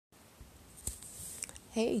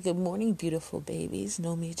Hey, good morning, beautiful babies.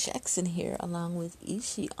 Nomi Jackson here, along with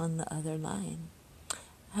Ishi on the other line.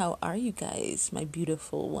 How are you guys, my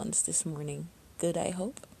beautiful ones, this morning? Good, I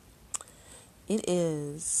hope. It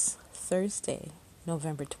is Thursday,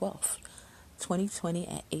 November 12th, 2020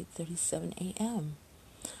 at 8:37 a.m.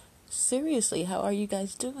 Seriously, how are you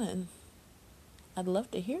guys doing? I'd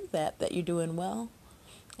love to hear that you're doing well.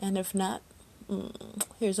 And if not,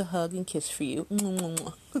 here's a hug and kiss for you.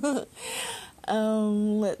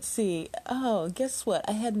 Let's see. Oh, guess what?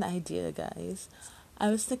 I had an idea, guys. I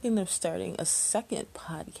was thinking of starting a second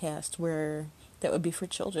podcast where that would be for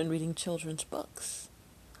children, reading children's books.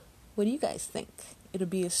 What do you guys think? It'll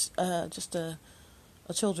be just a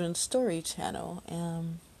children's story channel.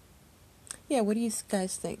 Yeah, what do you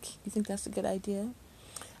guys think? You think that's a good idea?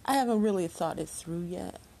 I haven't really thought it through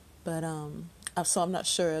yet, but so I'm not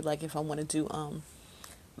sure, like, if I want to do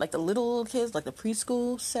like the little kids, like the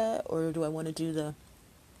preschool set, or do I want to do the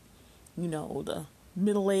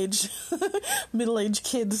middle-aged middle-aged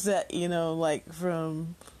kids that, like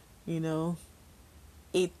from, 8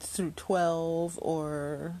 through 12,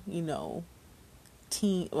 or,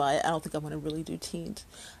 teen. Well, I don't think I want to really do teens.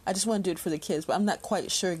 I just want to do it for the kids, but I'm not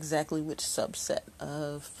quite sure exactly which subset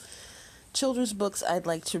of children's books I'd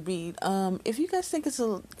like to read. If you guys think it's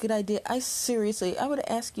a good idea, I would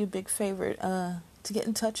ask you a big favor, to get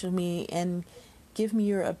in touch with me and give me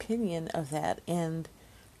your opinion of that and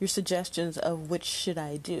your suggestions of which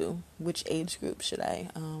age group should I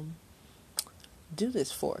do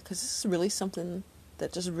this for, because this is really something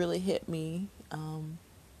that just really hit me.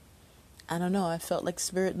 I don't know, I felt like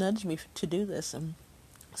Spirit nudged me to do this, and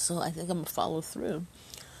so I think I'm gonna follow through.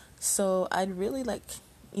 So I'd really like,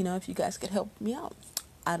 if you guys could help me out,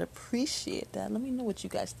 I'd appreciate that. Let me know what you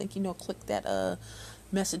guys think. Click that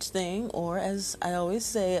message thing, or as I always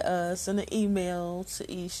say, send an email to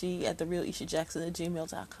Ishi at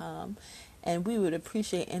therealishijackson@gmail.com, and we would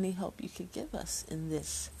appreciate any help you could give us in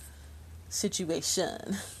this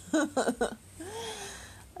situation.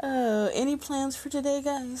 Any plans for today,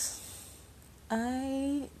 guys?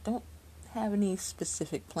 I don't have any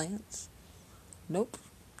specific plans. Nope.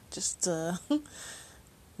 Just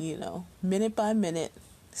minute by minute,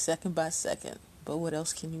 second by second. But what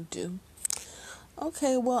else can you do?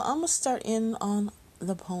 Okay, well, I'm going to start in on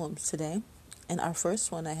the poems today. And our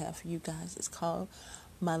first one I have for you guys is called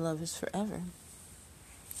My Love is Forever.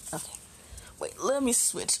 Okay. Wait, let me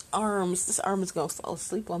switch arms. This arm is going to fall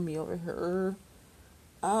asleep on me over here.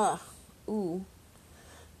 Ooh.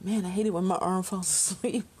 Man, I hate it when my arm falls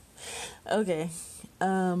asleep. Okay.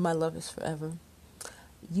 My love is forever.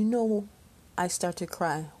 I start to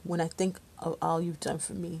cry when I think of all you've done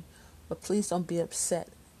for me. But please don't be upset.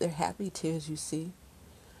 They're happy tears, you see.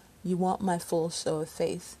 You want my full show of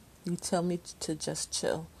faith. You tell me to just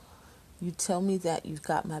chill. You tell me that you've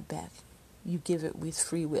got my back. You give it with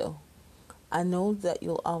free will. I know that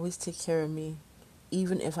you'll always take care of me,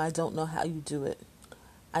 even if I don't know how you do it.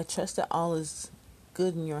 I trust that all is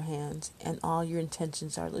good in your hands and all your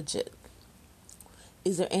intentions are legit.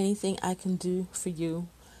 Is there anything I can do for you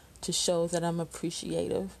to show that I'm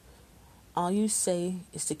appreciative? All you say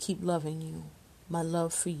is to keep loving you. My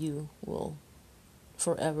love for you will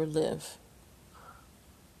forever live.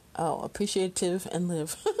 Oh, appreciative and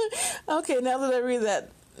live. Okay, now that I read that,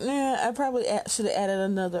 I probably should have added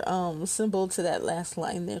another symbol to that last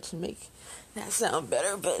line there to make that sound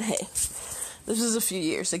better. But hey, this was a few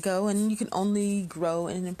years ago, and you can only grow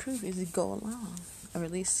and improve as you go along. Or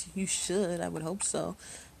at least you should, I would hope so.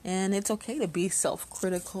 And it's okay to be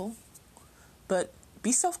self-critical. But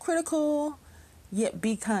be self-critical, yet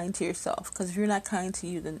be kind to yourself. Because if you're not kind to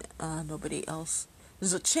you, then nobody else.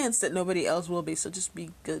 There's a chance that nobody else will be. So just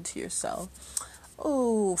be good to yourself.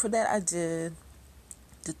 Oh, for that I did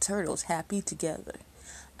the Turtles, Happy Together.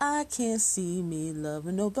 I can't see me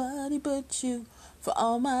loving nobody but you for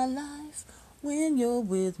all my life. When you're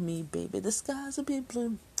with me, baby, the skies will be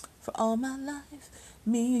blue. For all my life,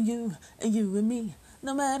 me and you and me.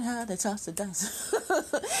 No matter how they toss the dice.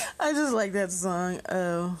 I just like that song.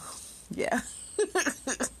 Oh, yeah.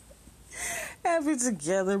 Happy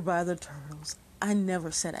Together by the Turtles. I never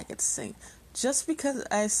said I could sing. Just because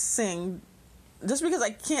I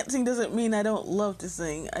can't sing doesn't mean I don't love to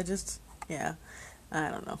sing. I don't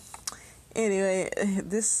know. Anyway,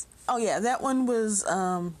 that one was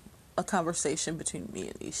a conversation between me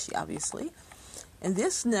and Ishi, obviously. And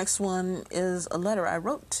this next one is a letter I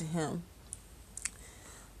wrote to him.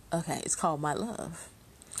 Okay, it's called My Love.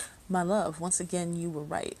 My love, once again, you were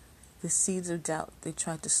right. The seeds of doubt, they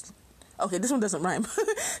tried to... Okay, this one doesn't rhyme.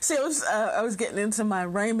 See, I was getting into my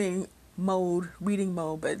rhyming mode, reading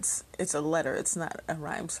mode, but it's a letter. It's not a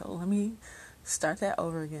rhyme. So let me Start that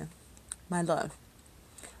over again. My love,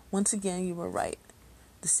 once again you were right.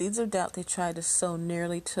 The seeds of doubt they tried to sow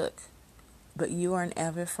nearly took, but you are an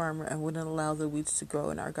avid farmer and wouldn't allow the weeds to grow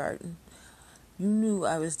in our garden. You knew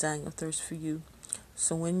I was dying of thirst for you,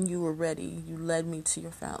 so when you were ready, you led me to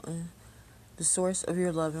your fountain, the source of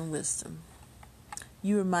your love and wisdom.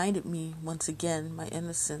 You reminded me once again my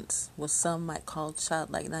innocence, what some might call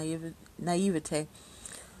childlike naivete,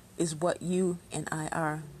 is what you and I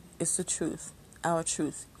are. It's the truth, our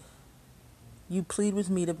truth. You plead with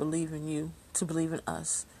me to believe in you, to believe in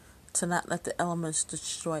us, to not let the elements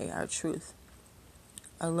destroy our truth.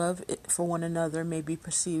 Our love for one another may be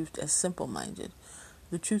perceived as simple-minded.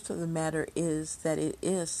 The truth of the matter is that it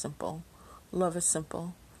is simple. Love is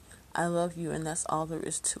simple. I love you, and that's all there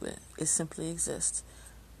is to it. It simply exists.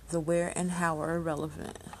 The where and how are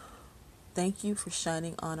irrelevant. Thank you for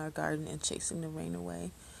shining on our garden and chasing the rain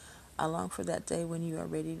away. I long for that day when you are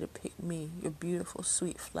ready to pick me, your beautiful,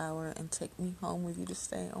 sweet flower, and take me home with you to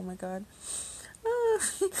stay. Oh my God.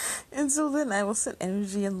 Until then, I will send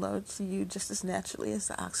energy and love to you just as naturally as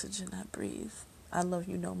the oxygen I breathe. I love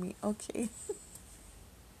you, know me. Okay.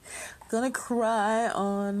 Gonna cry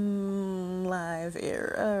on live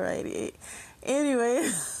air. Alrighty. Anyway,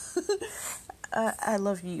 I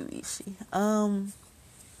love you, Ishi.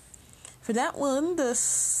 For that one, the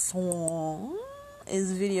song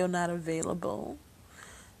is video not available.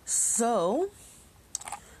 So,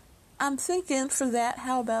 I'm thinking for that,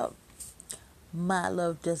 how about My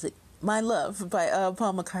Love Does It? My Love by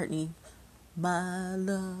Paul McCartney. My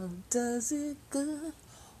love does it good.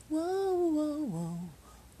 Whoa, whoa, whoa.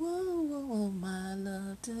 Whoa, whoa, whoa. My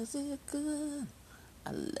love does it good.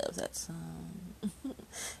 I love that song.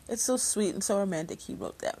 It's so sweet and so romantic. He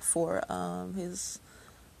wrote that for his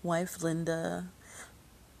wife, Linda.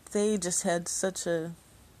 They just had such a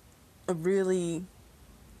really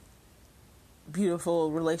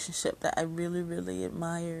beautiful relationship that I really, really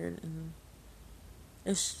admired. And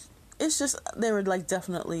it's just, they were like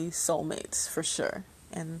definitely soulmates for sure.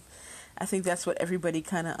 And I think that's what everybody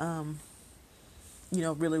kind of,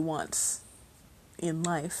 really wants in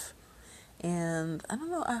life. And I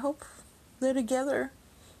don't know, I hope they're together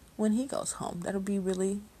when he goes home. That'll be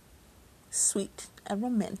really sweet and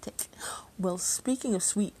romantic. Well, speaking of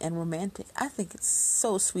sweet and romantic, I think it's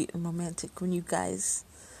so sweet and romantic when you guys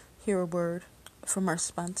hear a word from our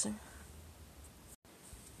sponsor.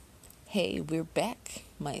 Hey, we're back,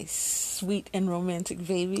 my sweet and romantic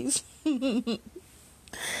babies.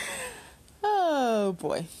 Oh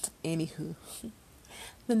boy. Anywho,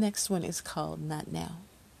 the next one is called Not Now.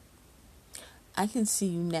 I can see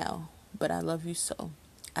you now, but I love you so.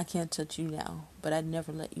 I can't touch you now, but I'd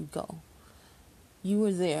never let you go. You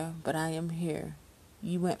were there, but I am here.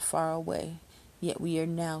 You went far away, yet we are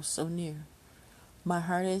now so near. My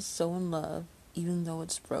heart is so in love, even though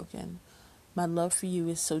it's broken. My love for you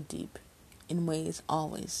is so deep, in ways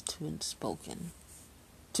always to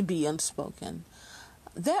be unspoken.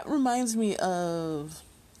 That reminds me of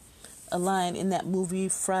a line in that movie,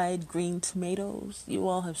 Fried Green Tomatoes. You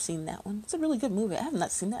all have seen that one. It's a really good movie. I have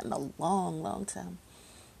not seen that in a long, long time.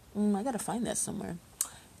 I gotta find that somewhere.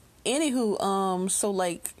 Anywho, so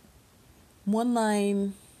like one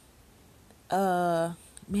line, man,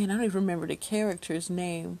 I don't even remember the character's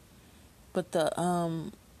name, but the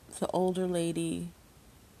older lady,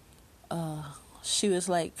 she was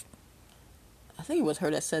like, I think it was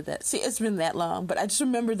her that said that. See, it's been that long, but I just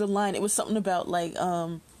remember the line. It was something about like,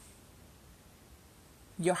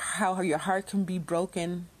 how your heart can be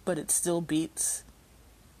broken, but it still beats.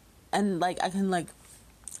 And like, I can like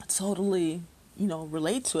totally,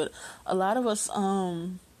 relate to it. A lot of us,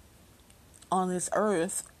 on this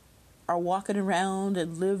earth are walking around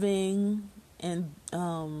and living and,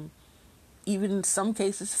 even in some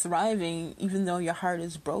cases thriving, even though your heart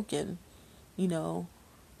is broken.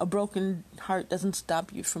 A broken heart doesn't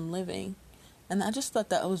stop you from living. And I just thought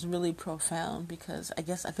that was really profound, because I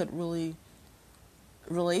guess I could really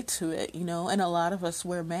relate to it, and a lot of us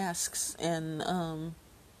wear masks, and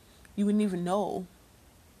you wouldn't even know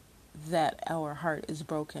that our heart is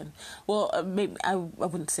broken. Well, maybe I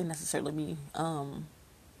wouldn't say necessarily me.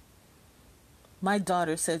 My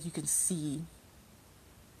daughter says you can see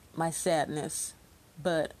my sadness,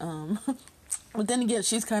 but but then again,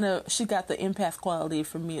 she got the empath quality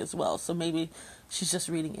from me as well, so maybe she's just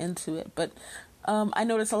reading into it. But I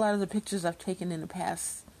noticed a lot of the pictures I've taken in the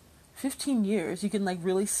past 15 years, you can like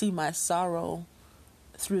really see my sorrow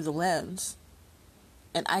through the lens,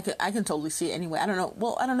 and I can totally see it anyway. I don't know.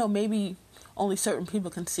 Well, I don't know. Maybe only certain people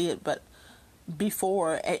can see it, but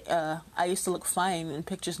before I used to look fine in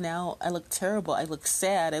pictures. Now I look terrible. I look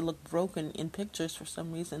sad. I look broken in pictures for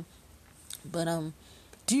some reason. But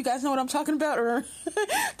do you guys know what I'm talking about, or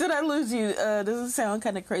did I lose you? Does it sound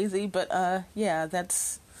kind of crazy? But yeah,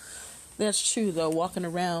 that's true though. Walking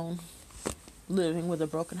around living with a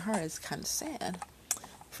broken heart is kind of sad.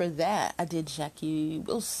 For that, I did Jackie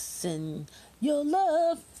Wilson. Your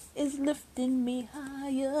love is lifting me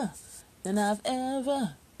higher than I've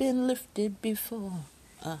ever been lifted before.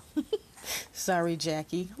 Sorry,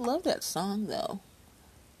 Jackie. Love that song, though.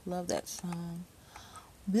 Love that song.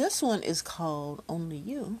 This one is called Only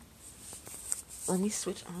You. Let me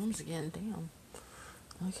switch arms again. Damn.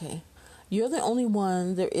 Okay. You're the only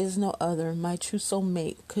one. There is no other. My true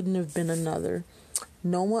soulmate couldn't have been another.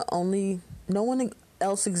 No one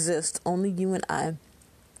else exists. Only you and I.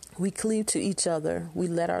 We cleave to each other. We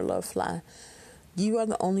let our love fly. You are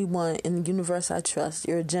the only one in the universe I trust.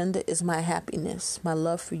 Your agenda is my happiness. My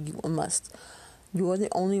love for you a must. You are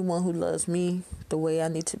the only one who loves me the way I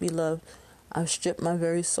need to be loved. I've stripped my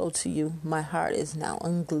very soul to you. My heart is now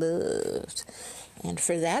ungloved. And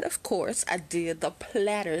for that, of course, I did the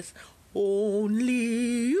Platters. Only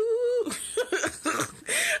you.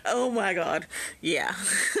 Oh my God. Yeah.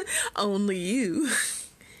 Only you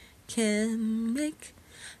can make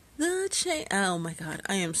the change. Oh my God.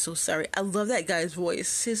 I am so sorry. I love that guy's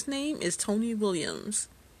voice. His name is Tony Williams.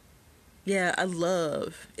 Yeah,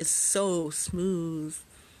 it's so smooth.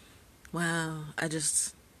 Wow.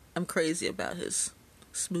 I'm crazy about his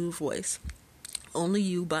smooth voice. Only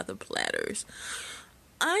You by the Platters.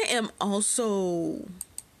 I am also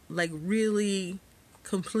like really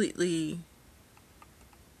completely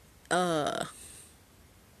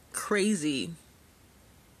crazy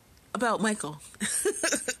about Michael.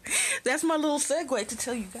 That's my little segue to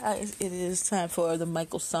tell you guys it is time for the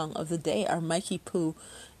Michael song of the day, our Mikey Poo.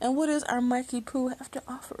 And what does our Mikey Poo have to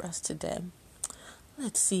offer us today?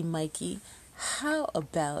 Let's see, Mikey. How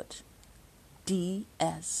about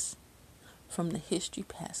DS from the History,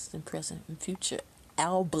 Past and Present and Future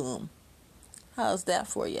album? How's that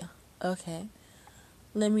for you? Okay.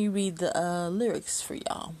 Let me read the lyrics for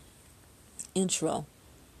y'all. Intro.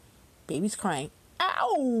 Baby's crying.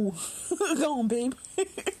 Ow! Go on, baby.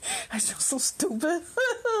 I feel so stupid.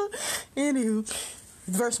 Anywho,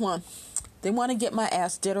 verse 1. They want to get my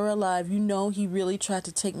ass dead or alive. You know he really tried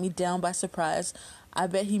to take me down by surprise. I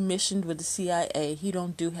bet he missioned with the CIA. He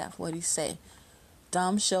don't do half what he say.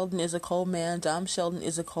 Dom Sheldon is a cold man. Dom Sheldon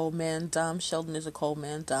is a cold man. Dom Sheldon is a cold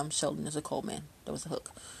man. Dom Sheldon is a cold man. That was the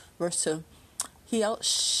hook. Verse 2. He out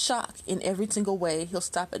shock in every single way. He'll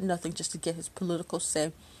stop at nothing just to get his political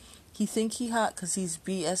say. He think he hot because he's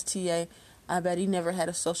BSTA. I bet he never had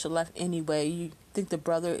a social life anyway. You think the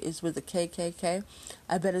brother is with the KKK?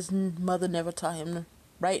 I bet his mother never taught him to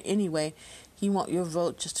write anyway. He want your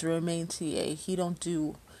vote just to remain TA. He don't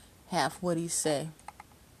do half what he say.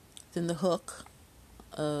 Then the hook.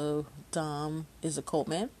 Dom is a cold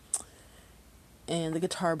man. And the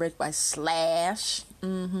guitar break by Slash.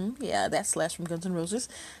 Yeah, that's Slash from Guns N' Roses.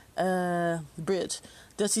 Bridge.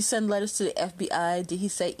 Does he send letters to the FBI? Did he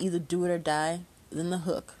say either do it or die? Then the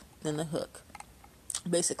hook.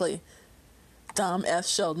 Basically, Dom S.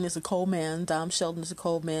 Sheldon is a cold man. Dom Sheldon is a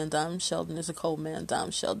cold man. Dom Sheldon is a cold man.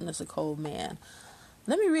 Dom Sheldon is a cold man.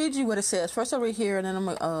 Let me read you what it says. First I'll read here, and then I'm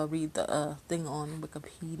going to read the thing on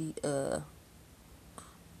Wikipedia.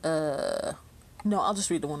 No, I'll just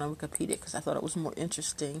read the one on Wikipedia because I thought it was more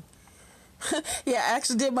interesting. Yeah, I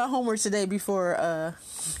actually did my homework today before I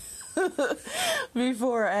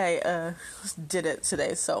did it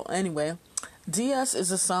today. So anyway, DS is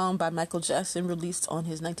a song by Michael Jackson released on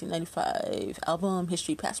his 1995 album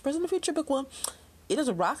History, Past, Present, and Future, Book 1. It is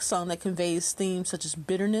a rock song that conveys themes such as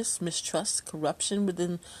bitterness, mistrust, corruption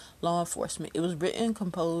within law enforcement. It was written,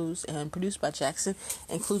 composed, and produced by Jackson.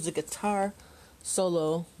 It includes a guitar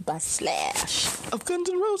solo by Slash of Guns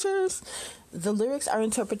N' Roses. The lyrics are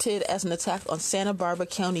interpreted as an attack on Santa Barbara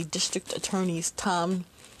County District Attorney Tom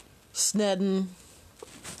Sneddon,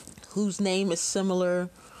 whose name is similar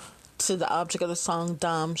to the object of the song,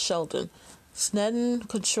 Dom Sheldon. Sneddon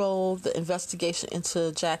controlled the investigation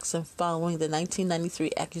into Jackson following the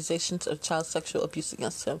 1993 accusations of child sexual abuse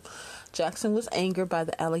against him. Jackson was angered by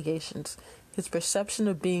the allegations, his perception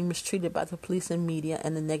of being mistreated by the police and media,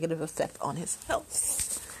 and the negative effect on his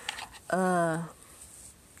health.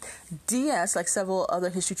 DS, like several other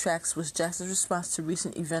history tracks, was Jackson's response to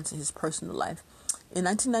recent events in his personal life. In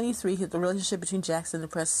 1993, the relationship between Jackson and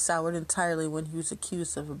the press soured entirely when he was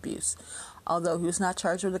accused of abuse. Although he was not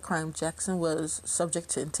charged with the crime, Jackson was subject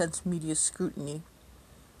to intense media scrutiny.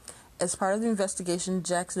 As part of the investigation,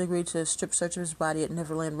 Jackson agreed to a strip search of his body at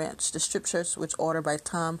Neverland Ranch. The strip search was ordered by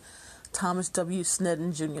Thomas W.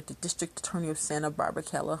 Sneddon Jr., the District Attorney of Santa Barbara,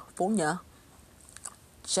 California.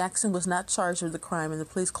 Jackson was not charged with the crime, and the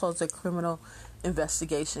police closed their criminal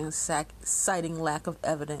investigation, citing lack of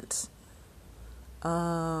evidence.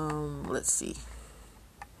 Let's see.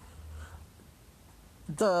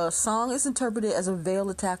 The song is interpreted as a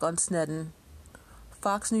veiled attack on Snedden.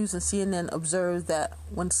 Fox News and CNN observed that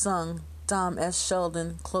when sung, Dom S.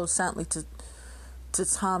 Sheldon close silently to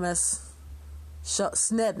Thomas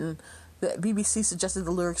Snedden. The BBC suggested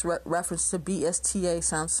the lyrics reference to BSTA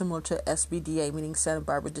sounds similar to SBDA, meaning Santa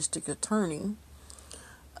Barbara District Attorney.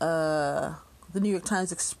 The New York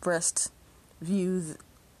Times expressed views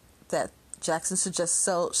that Jackson suggests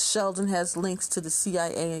Sheldon has links to the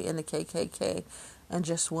CIA and the KKK and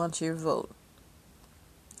just wants your vote.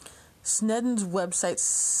 Snedden's website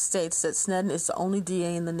states that Snedden is the only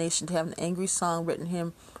DA in the nation to have an angry song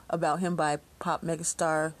written about him by pop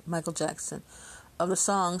megastar Michael Jackson. Of the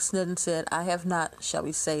song, Snedden said, "I have not, shall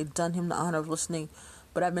we say, done him the honor of listening,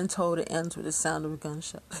 but I've been told it ends with the sound of a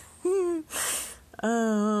gunshot."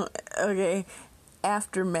 Okay.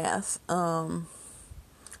 Aftermath.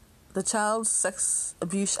 The child sex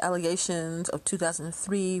abuse allegations of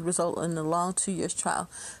 2003 resulted in a long 2 years trial.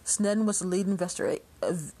 Snedden was the lead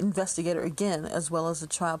investigator again, as well as the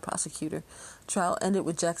trial prosecutor. Trial ended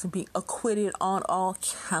with Jackson being acquitted on all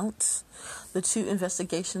counts. The two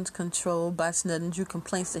investigations controlled by Snedden drew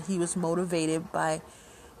complaints that he was motivated by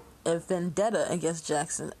a vendetta against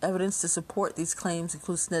Jackson. Evidence to support these claims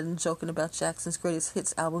includes Snedden joking about Jackson's greatest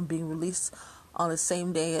hits album being released on the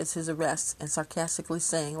same day as his arrest and sarcastically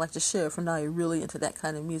saying, like the sheriff, "Now you're really into that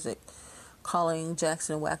kind of music," calling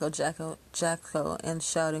Jackson Wacko Jacko and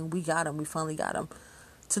shouting, "We got him, we finally got him,"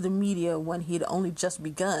 to the media when he had only just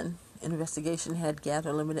begun. Investigation had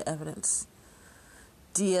gathered limited evidence.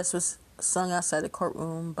 DS was sung outside the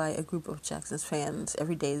courtroom by a group of Jackson's fans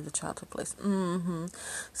every day the trial took place.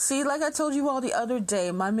 See, like I told you all the other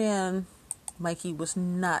day, my man Mikey was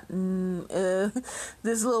not this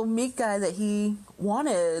little meek guy that he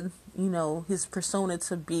wanted, his persona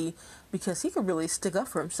to be, because he could really stick up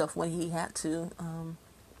for himself when he had to.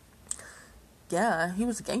 Yeah, he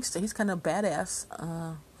was a gangster. He's kind of badass.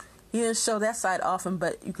 He didn't show that side often,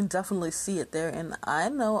 but you can definitely see it there. And I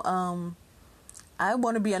know, I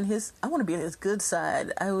want to be on his good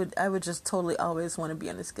side. I would just totally always want to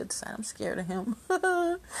be on his good side. I'm scared of him.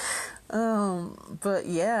 But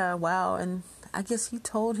yeah, wow. And I guess he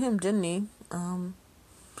told him, didn't he?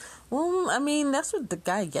 Well, I mean, that's what the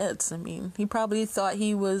guy gets. I mean, he probably thought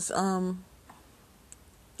he was, that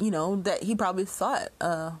he probably thought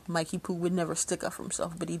Mikey Poo would never stick up for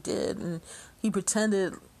himself, but he did. And he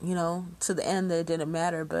pretended, to the end that it didn't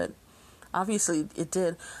matter, but obviously it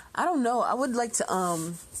did. I don't know. I would like to,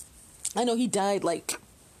 I know he died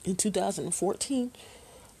in 2014.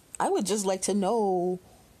 I would just like to know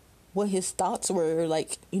what his thoughts were, at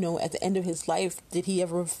the end of his life. Did he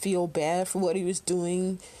ever feel bad for what he was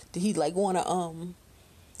doing? Did he want to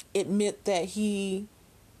admit that he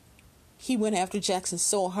went after Jackson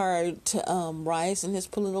so hard to rise in his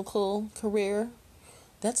political career?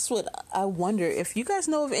 That's what I wonder. If you guys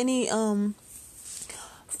know of any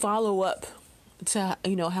follow up to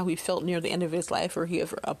how he felt near the end of his life, or he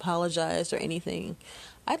ever apologized or anything,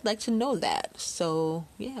 I'd like to know that. So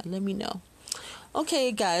yeah, let me know.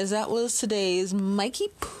 Okay, guys, that was today's Mikey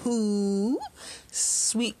Poo,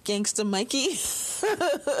 Sweet Gangster Mikey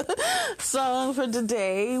song for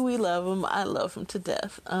today. We love him. I love him to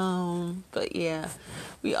death. But yeah,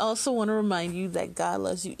 we also want to remind you that God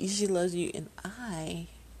loves you, Isha loves you, and I,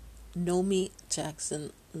 Nomi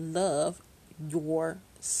Jackson, love your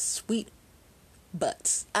sweet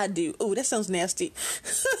butts. I do. Oh, that sounds nasty.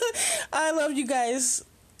 I love you guys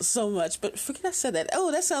so much, but forget I said that.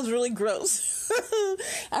 Oh, that sounds really gross.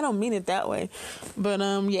 I don't mean it that way, but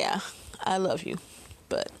yeah, I love you.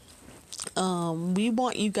 But we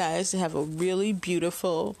want you guys to have a really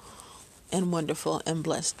beautiful and wonderful and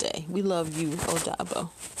blessed day. We love you, Odabo.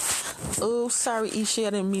 Oh, sorry, Ishi, I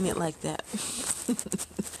didn't mean it like that.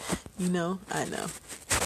 I know.